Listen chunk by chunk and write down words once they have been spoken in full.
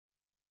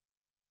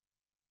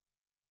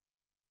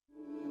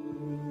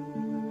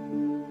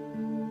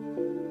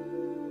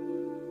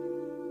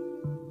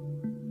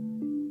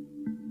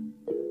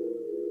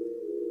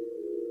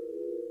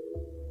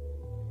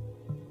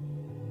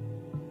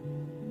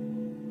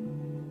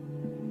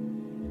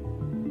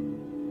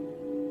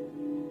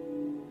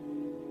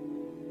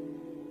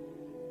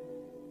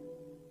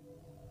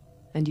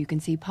And you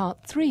can see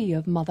part 3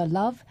 of Mother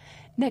Love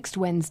next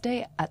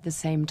Wednesday at the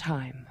same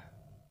time.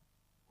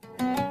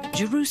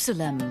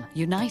 Jerusalem,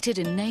 united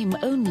in name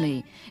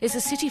only, is a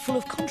city full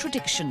of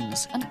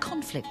contradictions and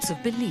conflicts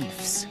of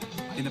beliefs.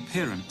 In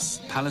appearance,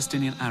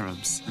 Palestinian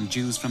Arabs and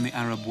Jews from the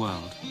Arab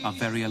world are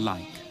very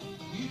alike.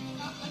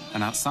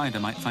 An outsider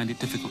might find it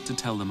difficult to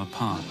tell them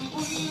apart.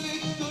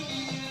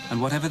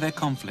 And whatever their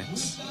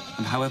conflicts,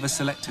 and however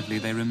selectively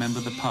they remember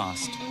the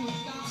past,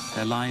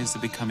 their lives are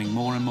becoming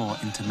more and more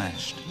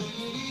intermeshed.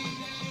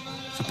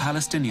 For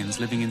Palestinians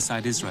living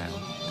inside Israel,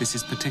 this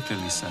is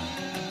particularly so.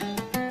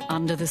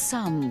 Under the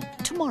Sun,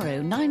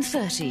 tomorrow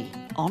 9:30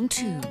 on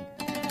 2.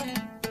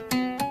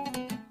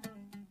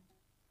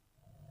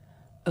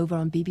 Over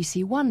on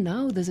BBC1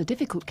 now, there's a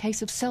difficult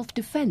case of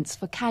self-defence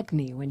for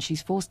Cagney when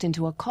she's forced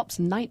into a cop's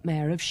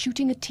nightmare of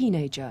shooting a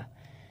teenager.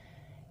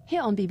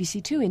 Here on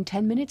BBC2 in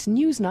 10 minutes,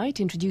 Newsnight,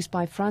 introduced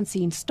by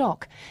Francine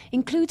Stock,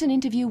 includes an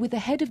interview with the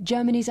head of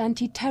Germany's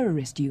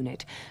anti-terrorist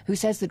unit, who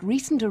says that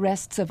recent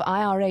arrests of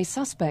IRA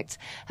suspects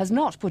has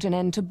not put an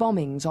end to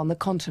bombings on the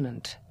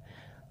continent.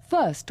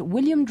 First,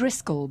 William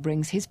Driscoll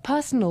brings his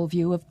personal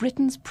view of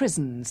Britain's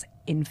prisons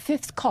in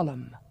Fifth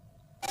Column.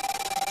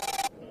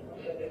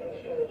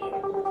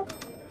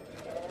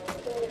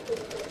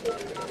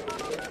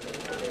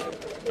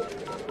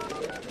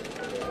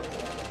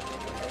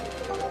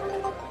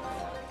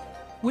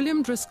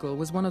 William Driscoll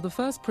was one of the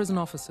first prison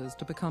officers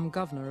to become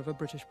governor of a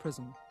British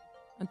prison.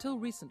 Until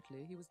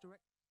recently, he was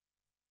director